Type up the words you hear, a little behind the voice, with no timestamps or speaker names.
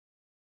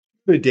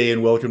Good day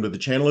and welcome to the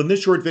channel. In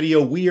this short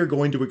video, we are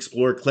going to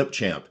explore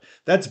Clipchamp.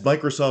 That's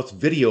Microsoft's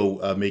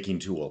video making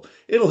tool.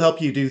 It'll help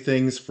you do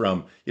things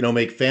from,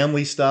 make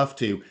family stuff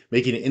to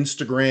making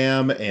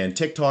Instagram and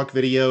TikTok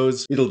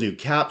videos. It'll do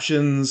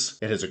captions.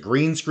 It has a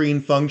green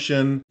screen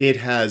function. It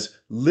has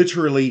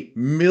literally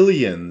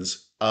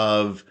millions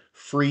of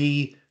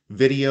free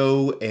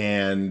video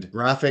and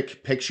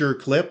graphic picture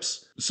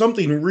clips.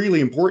 Something really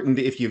important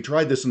if you've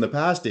tried this in the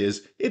past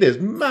is it is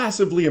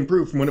massively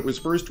improved from when it was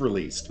first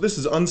released. This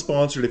is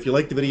unsponsored. If you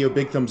like the video,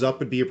 big thumbs up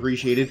would be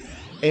appreciated.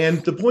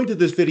 And the point of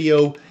this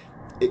video,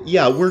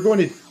 yeah, we're going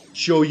to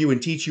show you and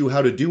teach you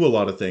how to do a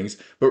lot of things,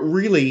 but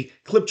really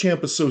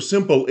Clipchamp is so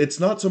simple. It's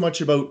not so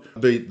much about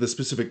the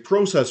specific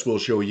process we'll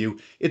show you,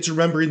 it's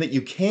remembering that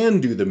you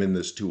can do them in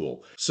this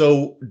tool.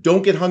 So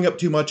don't get hung up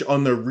too much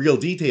on the real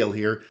detail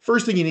here.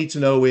 First thing you need to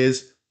know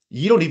is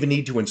you don't even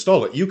need to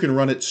install it. You can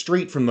run it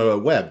straight from the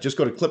web. Just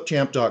go to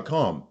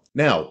clipchamp.com.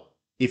 Now,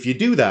 if you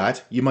do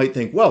that, you might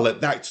think, well,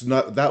 that's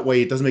not that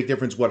way. It doesn't make a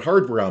difference what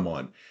hardware I'm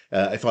on.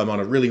 If I'm on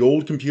a really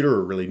old computer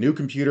or a really new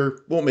computer,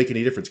 won't make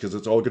any difference because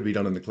it's all going to be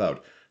done in the cloud.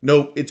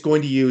 No, it's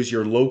going to use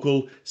your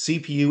local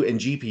CPU and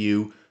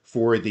GPU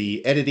for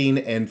the editing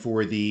and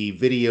for the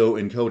video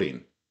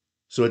encoding.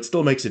 So it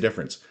still makes a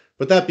difference.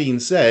 But that being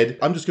said,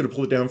 I'm just going to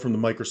pull it down from the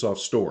Microsoft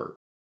Store.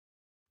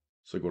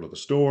 So go to the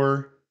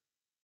store,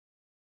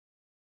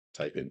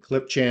 type in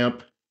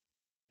Clipchamp,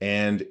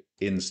 and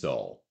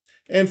install.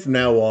 And from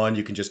now on,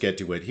 you can just get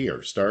to it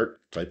here. Start,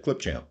 type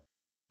Clipchamp,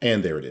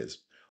 and there it is.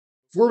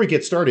 Before we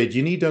get started,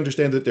 you need to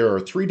understand that there are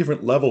 3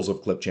 different levels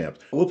of Clipchamp.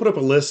 We'll put up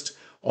a list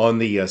on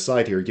the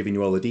side here giving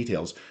you all the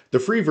details. The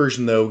free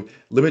version, though,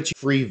 limits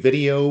free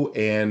video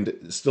and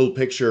still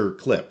picture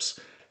clips.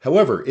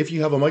 However, if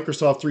you have a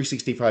Microsoft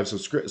 365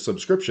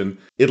 subscription,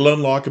 it'll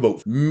unlock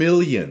about 1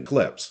 million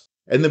clips.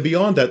 And then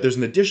beyond that, there's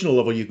an additional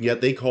level you can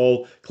get they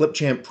call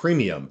Clipchamp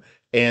Premium.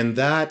 And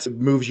that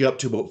moves you up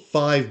to about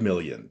 5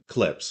 million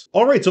clips.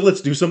 All right, so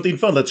let's do something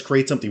fun. Let's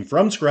create something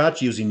from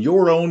scratch using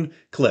your own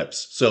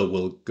clips. So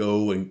we'll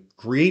go and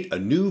create a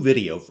new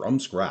video from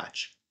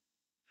scratch.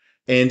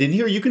 And in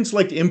here, you can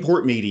select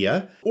import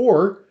media,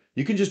 or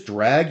you can just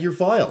drag your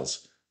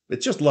files.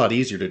 It's just a lot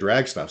easier to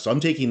drag stuff. So I'm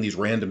taking these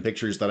random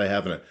pictures that I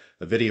have in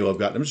a video I've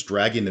got, and I'm just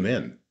dragging them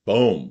in.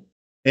 Boom.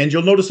 And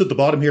you'll notice at the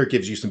bottom here, it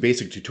gives you some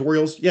basic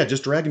tutorials. Yeah,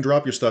 just drag and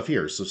drop your stuff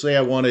here. So say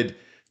I wanted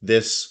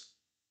this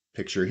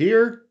picture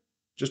here,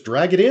 just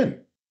drag it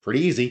in.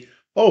 Pretty easy.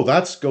 Oh,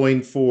 that's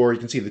going for, you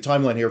can see the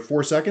timeline here,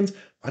 4 seconds.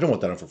 I don't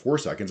want that on for 4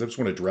 seconds. I just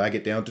want to drag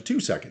it down to 2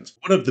 seconds.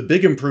 One of the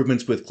big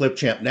improvements with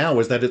Clipchamp now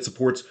is that it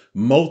supports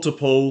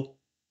multiple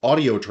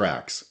audio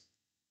tracks,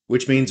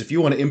 which means if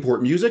you want to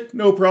import music,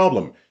 no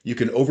problem. You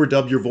can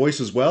overdub your voice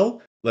as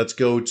well. Let's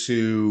go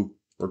to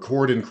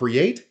record and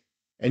create.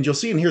 And you'll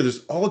see in here,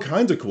 there's all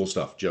kinds of cool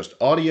stuff. Just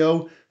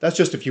audio. That's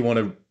just if you want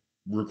to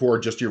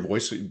record just your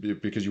voice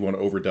because you want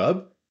to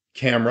overdub.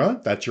 Camera,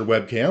 that's your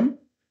webcam.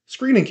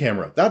 Screening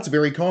camera, that's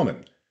very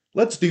common.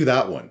 Let's do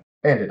that one.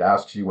 And it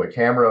asks you what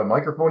camera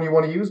microphone you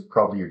want to use,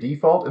 probably your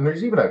default. And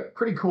there's even a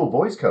pretty cool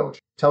voice coach.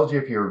 Tells you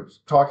if you're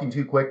talking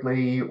too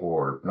quickly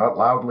or not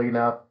loudly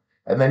enough.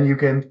 And then you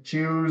can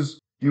choose,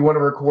 do you want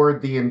to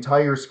record the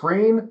entire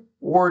screen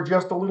or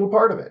just a little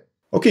part of it?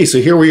 Okay, so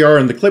here we are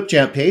on the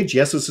Clipchamp page.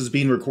 Yes, this is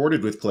being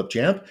recorded with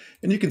Clipchamp.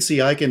 And you can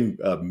see I can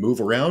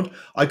move around.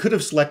 I could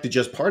have selected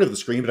just part of the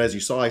screen, but as you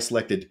saw, I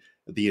selected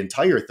the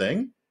entire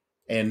thing.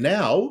 And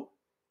now,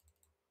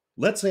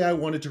 let's say I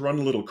wanted to run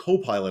a little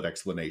Copilot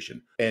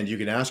explanation. And you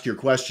can ask your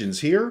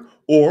questions here,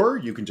 or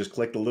you can just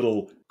click the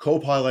little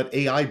Copilot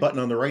AI button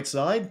on the right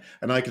side,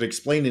 and I could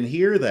explain in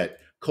here that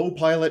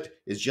Copilot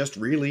is just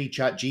really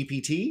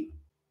ChatGPT.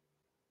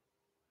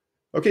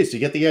 Okay, so you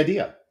get the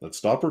idea. Let's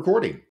stop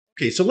recording.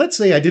 Okay, so let's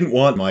say I didn't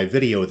want my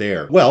video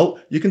there. Well,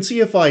 you can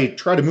see if I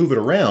try to move it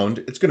around,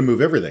 it's going to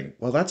move everything.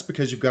 Well, that's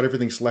because you've got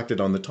everything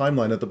selected on the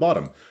timeline at the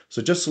bottom.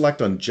 So just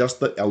select on just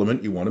the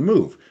element you want to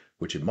move,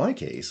 which in my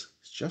case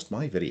is just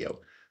my video.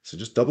 So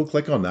just double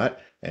click on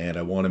that, and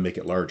I want to make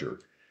it larger.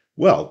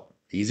 Well,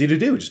 easy to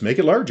do, just make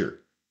it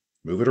larger.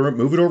 Move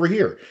it over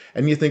here.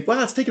 And you think,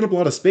 well, it's taking up a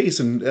lot of space,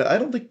 and I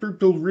don't think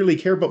people really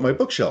care about my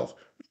bookshelf.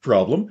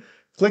 Problem,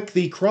 click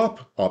the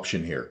crop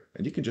option here,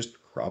 and you can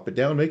just crop it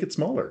down, make it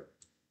smaller.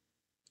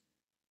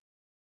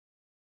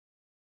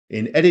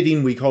 In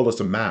editing, we call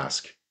this a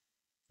mask.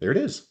 There it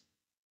is.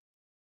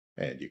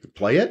 And you can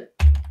play it.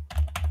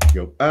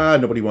 You go,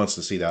 nobody wants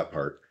to see that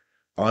part.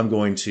 I'm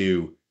going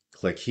to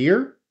click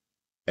here,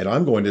 and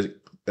I'm going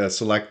to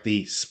select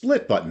the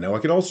split button. Now, I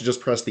can also just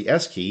press the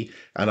S key,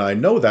 and I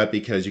know that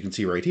because you can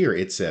see right here,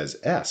 it says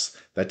S.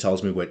 That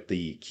tells me what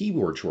the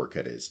keyboard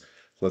shortcut is.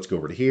 So let's go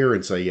over to here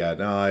and say,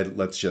 yeah,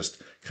 let's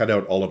just cut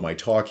out all of my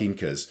talking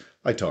because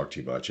I talk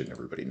too much, and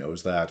everybody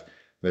knows that.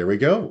 There we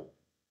go.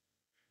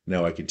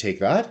 Now I can take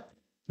that,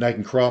 and I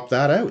can crop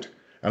that out.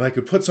 And I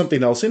could put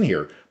something else in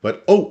here.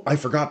 But, oh, I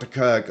forgot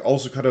to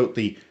also cut out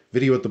the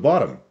video at the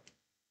bottom.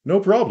 No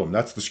problem.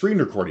 That's the screen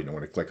recording. I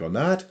want to click on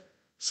that,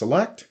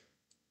 select,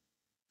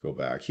 go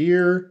back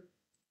here,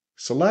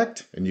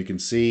 select, and you can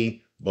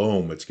see,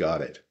 boom, it's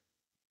got it.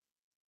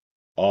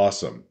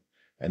 Awesome.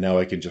 And now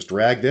I can just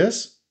drag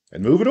this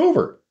and move it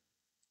over.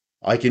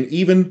 I can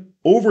even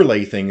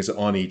overlay things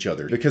on each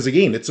other because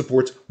again, it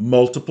supports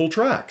multiple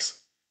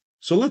tracks.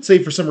 So let's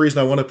say for some reason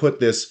I want to put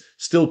this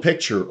still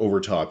picture over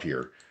top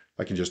here.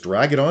 I can just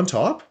drag it on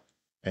top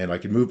and I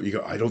can move,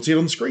 I don't see it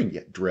on the screen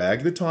yet.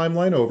 Drag the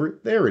timeline over,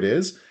 there it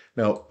is.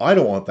 Now I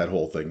don't want that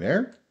whole thing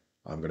there.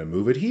 I'm going to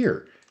move it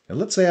here. And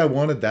let's say I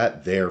wanted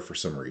that there for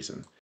some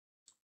reason.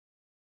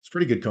 It's a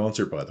pretty good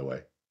concert, by the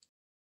way.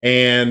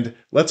 And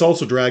let's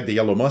also drag the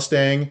yellow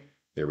Mustang.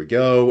 There we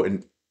go.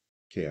 And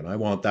okay, and I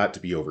want that to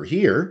be over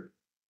here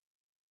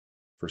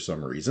for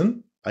some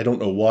reason. I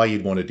don't know why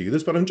you'd want to do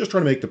this, but I'm just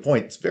trying to make the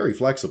point. It's very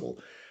flexible.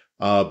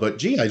 But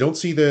gee, I don't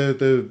see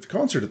the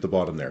concert at the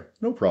bottom there.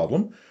 No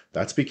problem.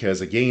 That's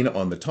because, again,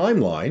 on the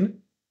timeline,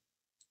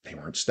 they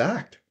weren't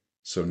stacked.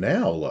 So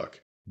now,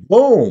 look.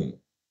 Boom!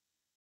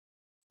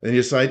 Then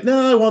you decide,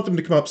 no, I want them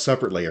to come up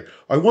separately. Or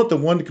I want the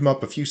one to come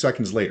up a few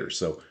seconds later.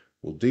 So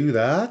we'll do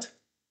that.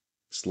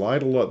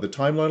 Slide the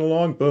timeline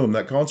along. Boom,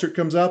 that concert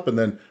comes up. And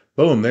then,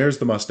 boom, there's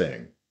the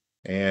Mustang.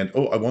 And,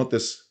 oh, I want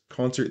this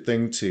concert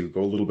thing to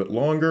go a little bit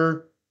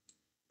longer.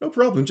 No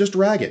problem, just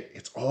drag it.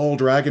 It's all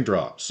drag and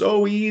drop.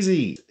 So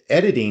easy.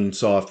 Editing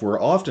software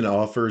often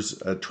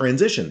offers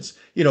transitions,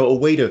 a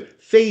way to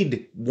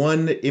fade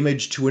one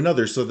image to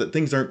another so that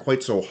things aren't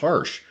quite so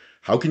harsh.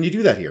 How can you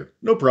do that here?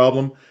 No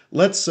problem.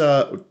 Let's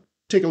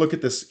take a look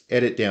at this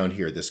edit down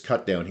here, this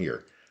cut down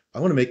here. I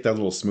want to make that a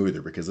little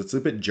smoother because it's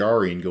a bit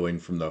jarring going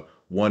from the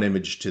one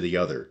image to the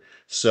other.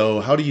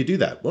 So how do you do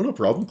that? Well, no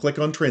problem. Click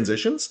on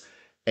transitions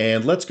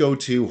and let's go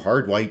to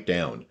hard white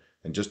down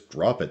and just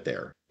drop it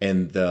there.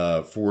 And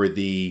for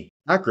the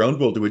background,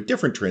 we'll do a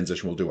different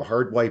transition. We'll do a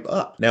hard wipe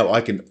up. Now I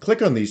can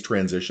click on these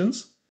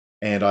transitions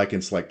and I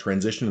can select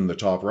transition in the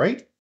top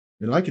right.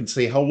 And I can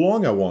say how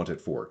long I want it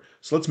for.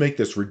 So let's make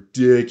this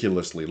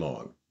ridiculously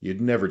long.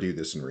 You'd never do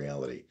this in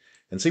reality.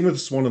 And same with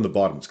this one on the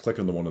bottom. Let's click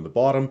on the one on the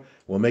bottom.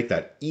 We'll make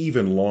that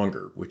even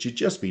longer, which would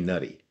just be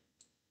nutty.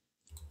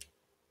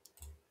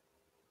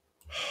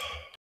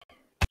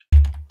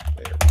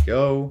 There we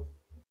go.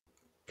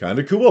 Kind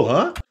of cool,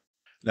 huh?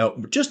 Now,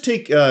 just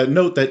take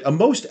note that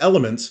most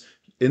elements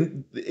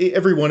in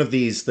every one of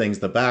these things,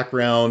 the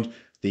background,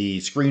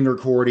 the screen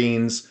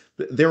recordings,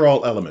 they're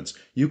all elements.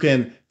 You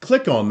can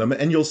click on them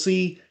and you'll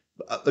see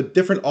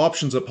different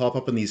options that pop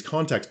up in these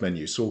context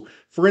menus. So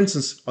for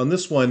instance, on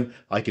this one,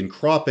 I can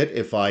crop it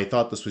if I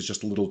thought this was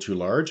just a little too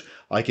large.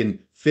 I can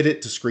fit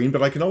it to screen,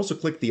 but I can also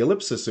click the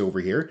ellipsis over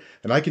here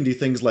and I can do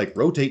things like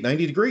rotate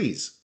 90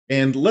 degrees.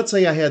 And let's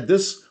say I had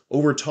this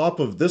over top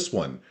of this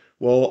one.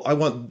 Well, I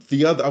want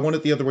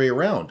it the other way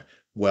around.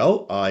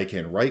 Well, I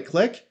can right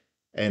click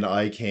and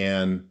I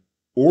can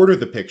order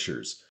the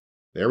pictures.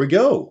 There we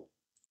go.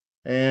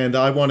 And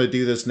I want to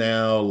do this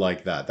now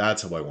like that.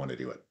 That's how I want to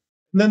do it.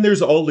 And then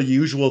there's all the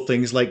usual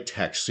things like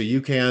text. So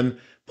you can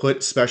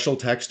put special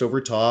text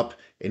over top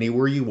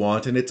anywhere you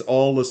want, and it's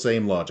all the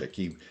same logic.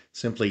 You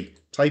simply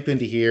type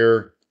into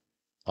here,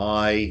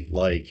 I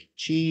like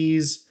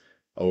cheese,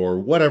 or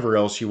whatever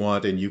else you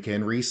want, and you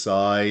can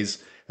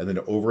resize. And then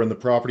over in the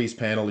properties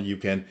panel, you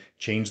can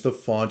change the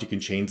font, you can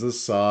change the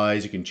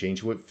size, you can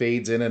change how it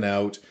fades in and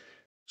out.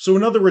 So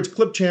in other words,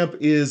 Clipchamp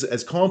is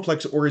as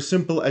complex or as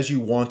simple as you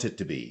want it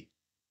to be.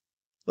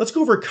 Let's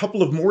go over a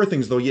couple of more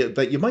things, though,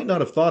 that you might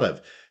not have thought of.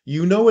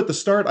 At the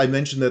start, I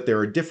mentioned that there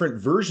are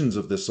different versions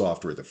of this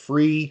software, the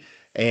free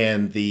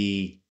and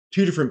the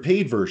two different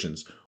paid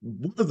versions.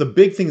 One of the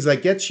big things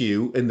that gets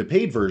you in the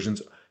paid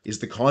versions is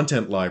the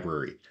content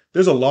library.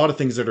 There's a lot of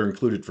things that are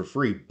included for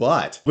free,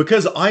 but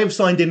because I have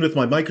signed in with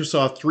my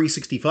Microsoft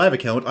 365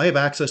 account, I have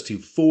access to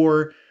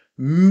 4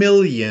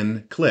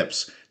 million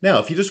clips. Now,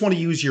 if you just want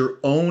to use your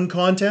own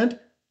content,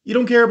 you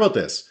don't care about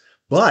this.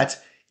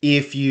 But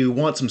if you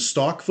want some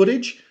stock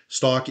footage,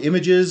 stock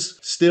images,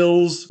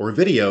 stills, or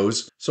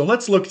videos, so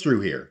let's look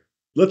through here.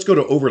 Let's go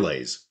to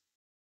overlays.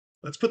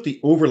 Let's put the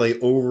overlay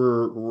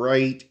over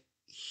right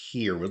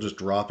here. We'll just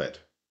drop it.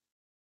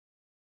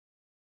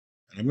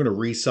 And I'm going to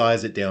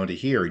resize it down to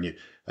here. And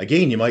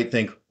you might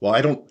think, well,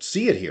 I don't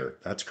see it here.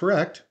 That's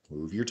correct.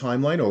 Move your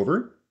timeline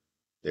over.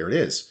 There it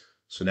is.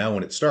 So now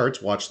when it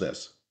starts, watch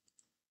this.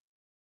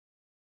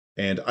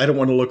 And I don't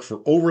want to look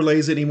for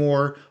overlays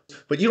anymore,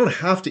 but you don't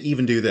have to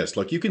even do this.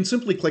 Look, you can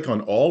simply click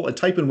on all and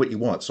type in what you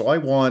want. So I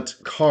want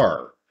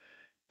car,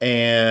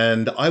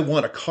 and I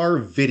want a car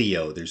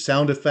video. There's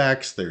sound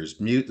effects, there's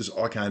mute, there's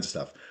all kinds of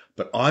stuff,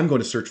 but I'm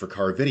going to search for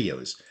car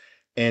videos.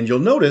 And you'll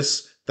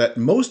notice that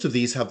most of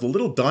these have the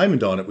little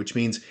diamond on it, which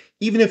means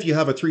even if you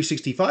have a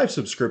 365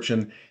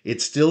 subscription,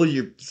 it's still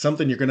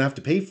something you're going to have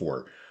to pay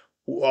for.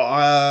 When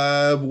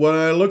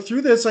I look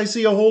through this, I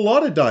see a whole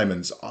lot of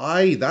diamonds.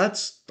 I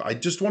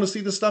just want to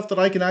see the stuff that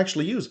I can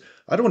actually use.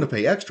 I don't want to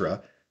pay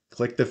extra.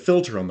 Click the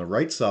filter on the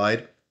right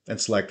side and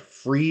select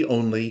free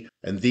only,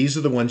 and these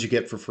are the ones you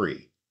get for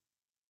free.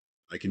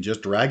 I can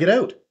just drag it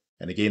out.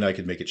 And again, I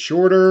can make it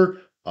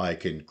shorter. I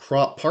can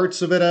crop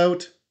parts of it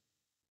out.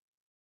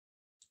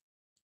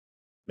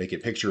 Make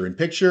it picture in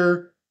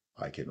picture.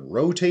 I can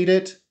rotate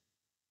it.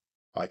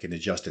 I can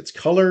adjust its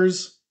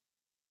colors.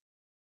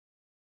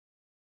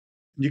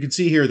 You can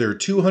see here there are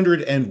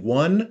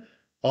 201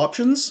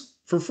 options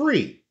for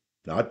free.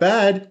 Not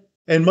bad.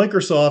 And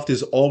Microsoft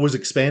is always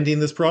expanding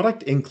this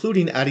product,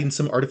 including adding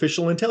some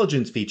artificial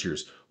intelligence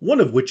features, one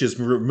of which is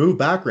remove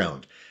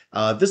background.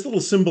 This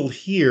little symbol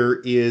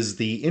here is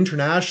the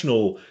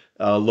international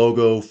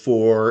logo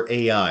for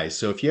AI.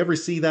 So if you ever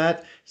see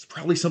that, it's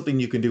probably something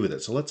you can do with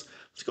it. So let's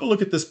go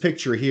look at this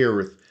picture here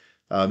with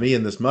me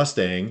and this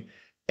Mustang,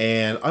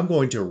 and I'm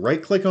going to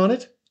right click on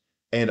it,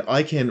 and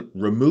I can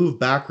remove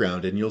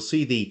background, and you'll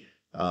see the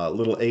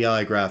little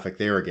AI graphic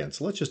there again.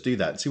 So let's just do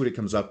that and see what it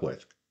comes up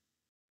with.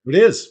 It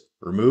is.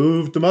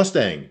 Remove the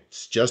Mustang.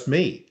 It's just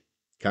me.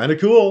 Kind of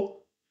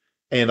cool.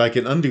 And I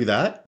can undo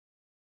that.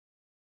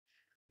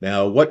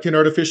 Now, what can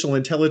artificial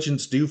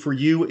intelligence do for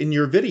you in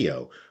your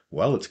video?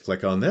 Well, let's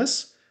click on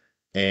this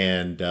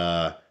and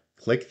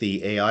click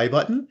the AI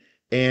button.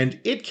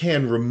 And it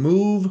can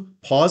remove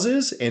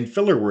pauses and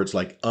filler words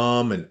like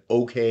and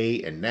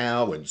okay and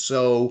now and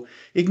so.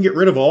 It can get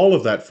rid of all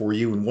of that for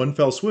you in one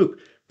fell swoop.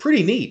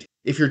 Pretty neat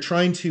if you're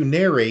trying to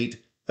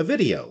narrate a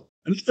video.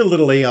 Another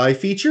little AI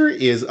feature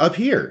is up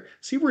here.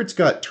 See where it's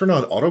got turn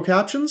on auto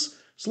captions?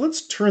 So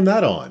let's turn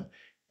that on.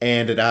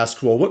 And it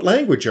asks, well, what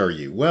language are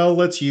you?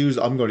 Well,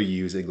 I'm going to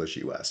use English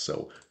US,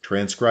 so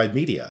transcribe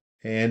media.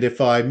 And if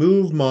I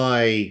move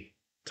my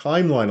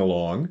timeline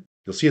along,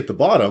 you'll see at the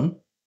bottom,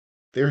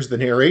 there's the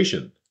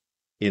narration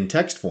in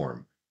text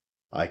form.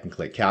 I can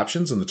click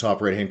Captions in the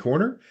top right-hand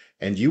corner,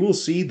 and you will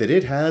see that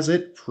it has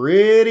it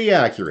pretty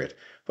accurate.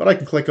 But I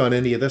can click on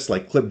any of this,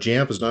 like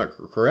Clipchamp is not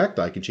correct.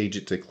 I can change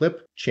it to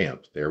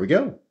Clipchamp. There we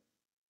go.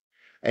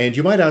 And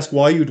you might ask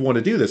why you'd want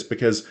to do this,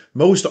 because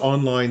most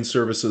online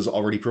services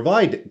already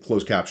provide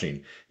closed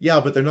captioning. Yeah,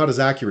 but they're not as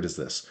accurate as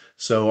this.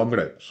 So I'm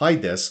going to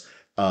hide this.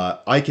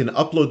 I can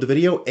upload the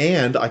video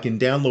and I can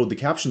download the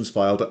captions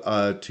file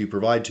to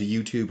provide to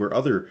YouTube or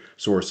other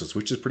sources,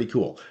 which is pretty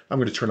cool. I'm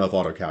going to turn off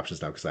auto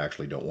captions now because I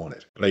actually don't want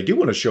it. But I do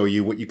want to show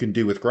you what you can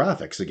do with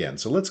graphics again.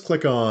 So let's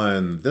click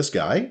on this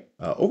guy.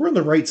 Over on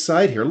the right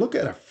side here, look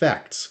at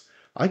effects.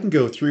 I can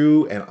go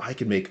through and I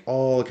can make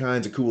all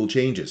kinds of cool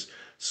changes.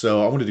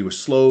 So I want to do a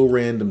slow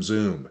random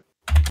zoom.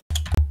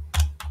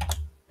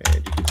 And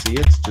you can see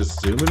it's just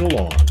zooming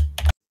along.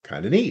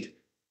 Kind of neat.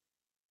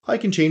 I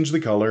can change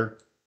the color.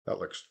 That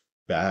looks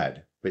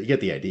bad, but you get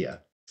the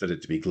idea. Set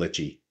it to be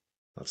glitchy.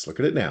 Let's look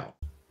at it now.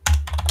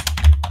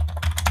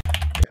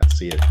 Yeah,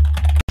 see it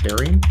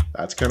tearing?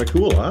 That's kind of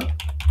cool, huh?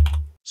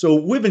 So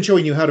we've been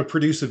showing you how to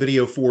produce a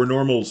video for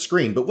normal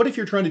screen, but what if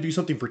you're trying to do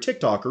something for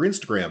TikTok or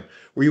Instagram,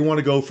 where you want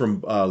to go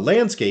from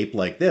landscape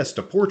like this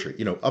to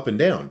portrait, up and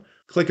down?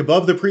 Click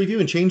above the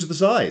preview and change the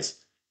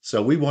size.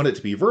 So we want it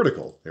to be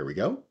vertical. There we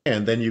go.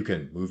 And then you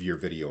can move your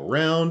video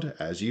around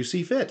as you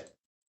see fit.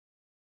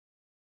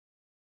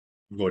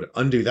 I'm going to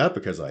undo that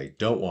because I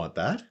don't want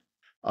that.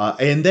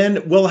 And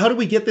then, well, how do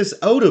we get this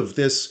out of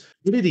this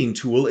editing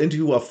tool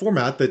into a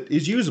format that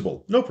is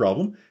usable? No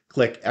problem.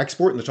 Click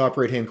Export in the top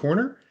right-hand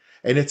corner,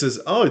 and it says,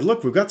 oh,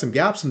 look, we've got some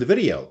gaps in the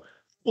video.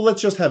 Well,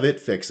 let's just have it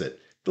fix it.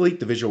 Delete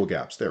the visual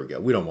gaps. There we go.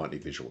 We don't want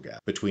any visual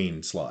gap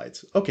between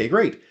slides. Okay,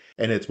 great.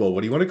 And it's, well,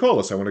 what do you want to call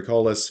this? I want to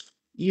call this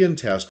Ian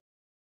Test.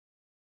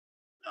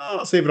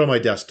 I'll save it on my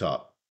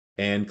desktop.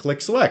 And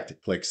click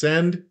Select. Click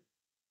Send.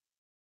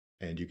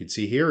 And you can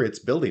see here, it's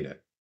building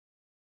it.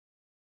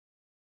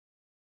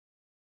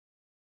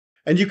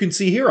 And you can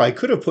see here, I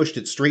could have pushed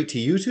it straight to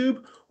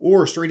YouTube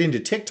or straight into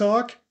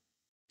TikTok.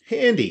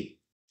 Handy.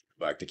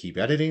 Back to keep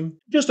editing.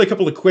 Just a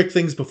couple of quick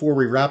things before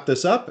we wrap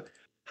this up.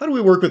 How do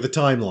we work with the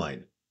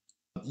timeline?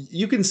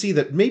 You can see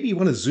that maybe you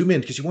want to zoom in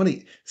because you want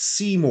to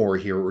see more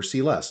here or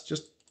see less.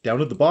 Just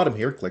down at the bottom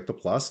here, click the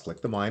plus,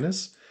 click the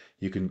minus.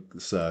 You can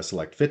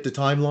select Fit to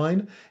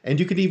Timeline, and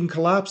you can even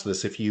collapse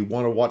this if you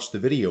want to watch the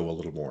video a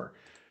little more.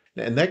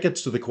 And that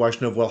gets to the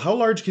question of, well, how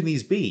large can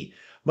these be?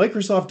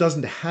 Microsoft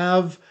doesn't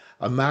have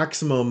a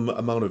maximum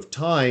amount of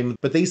time,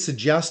 but they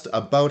suggest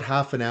about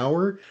half an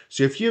hour.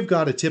 So if you've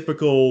got a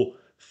typical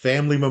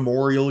family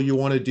memorial you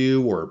want to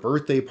do or a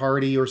birthday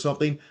party or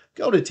something,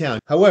 go to town.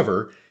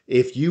 However,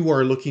 if you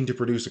are looking to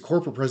produce a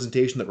corporate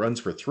presentation that runs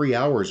for 3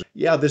 hours,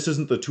 yeah, this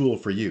isn't the tool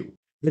for you.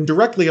 And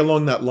directly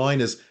along that line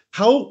is,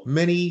 how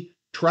many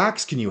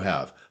tracks can you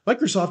have?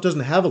 Microsoft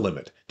doesn't have a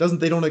limit.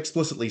 They don't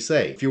explicitly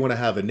say. If you want to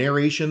have a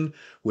narration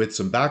with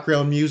some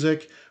background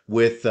music,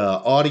 with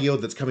audio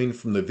that's coming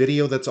from the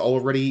video that's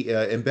already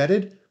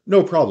embedded,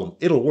 no problem,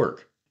 it'll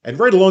work. And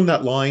right along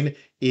that line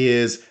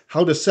is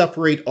how to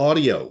separate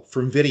audio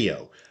from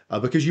video.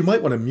 Because you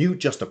might want to mute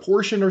just a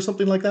portion or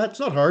something like that. It's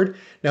not hard.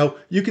 Now,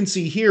 you can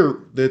see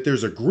here that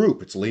there's a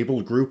group. It's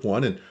labeled Group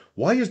 1. And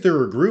why is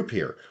there a group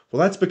here?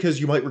 Well, that's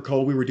because you might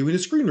recall we were doing a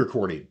screen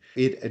recording.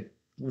 It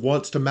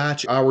wants to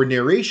match our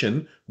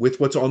narration with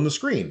what's on the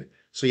screen.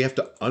 So you have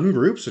to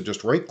ungroup. So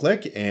just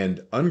right-click and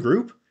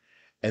ungroup.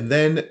 And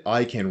then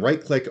I can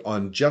right-click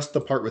on just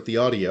the part with the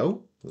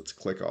audio. Let's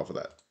click off of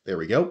that. There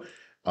we go.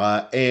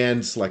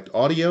 And select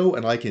audio,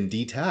 and I can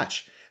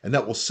detach. And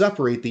that will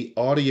separate the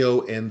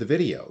audio and the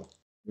video.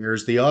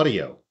 Here's the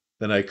audio.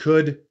 Then I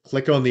could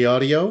click on the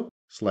audio,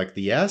 select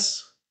the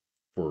S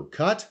for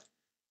cut,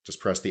 Just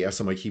press the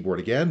S on my keyboard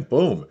again,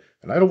 boom,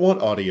 and I don't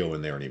want audio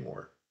in there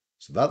anymore.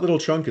 So that little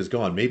chunk is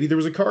gone. Maybe there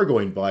was a car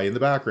going by in the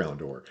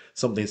background or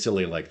something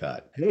silly like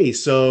that. Hey,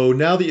 so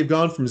now that you've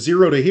gone from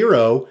zero to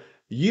hero,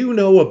 you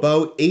know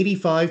about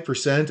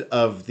 85%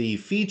 of the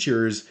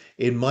features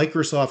in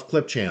Microsoft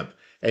Clipchamp.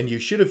 And you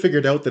should have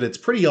figured out that it's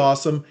pretty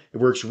awesome. It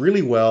works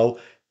really well.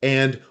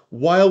 And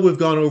while we've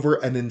gone over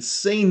an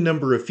insane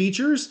number of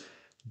features,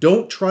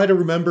 don't try to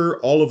remember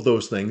all of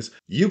those things.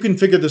 You can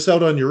figure this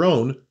out on your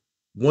own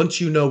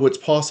once you know what's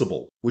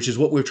possible, which is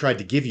what we've tried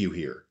to give you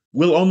here.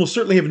 We'll almost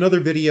certainly have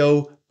another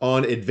video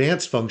on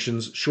advanced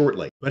functions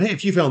shortly. But hey,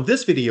 if you found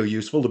this video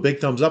useful, a big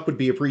thumbs up would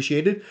be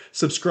appreciated.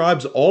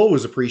 Subscribe's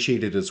always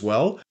appreciated as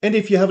well. And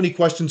if you have any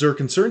questions or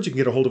concerns, you can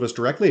get a hold of us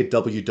directly at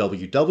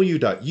www.urtech,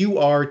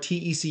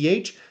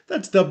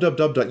 that's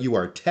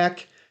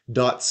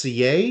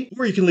www.urtech.ca,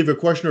 or you can leave a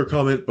question or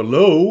comment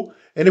below.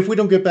 And if we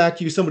don't get back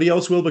to you, somebody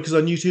else will, because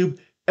on YouTube,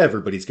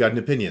 everybody's got an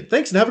opinion.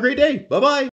 Thanks and have a great day. Bye-bye.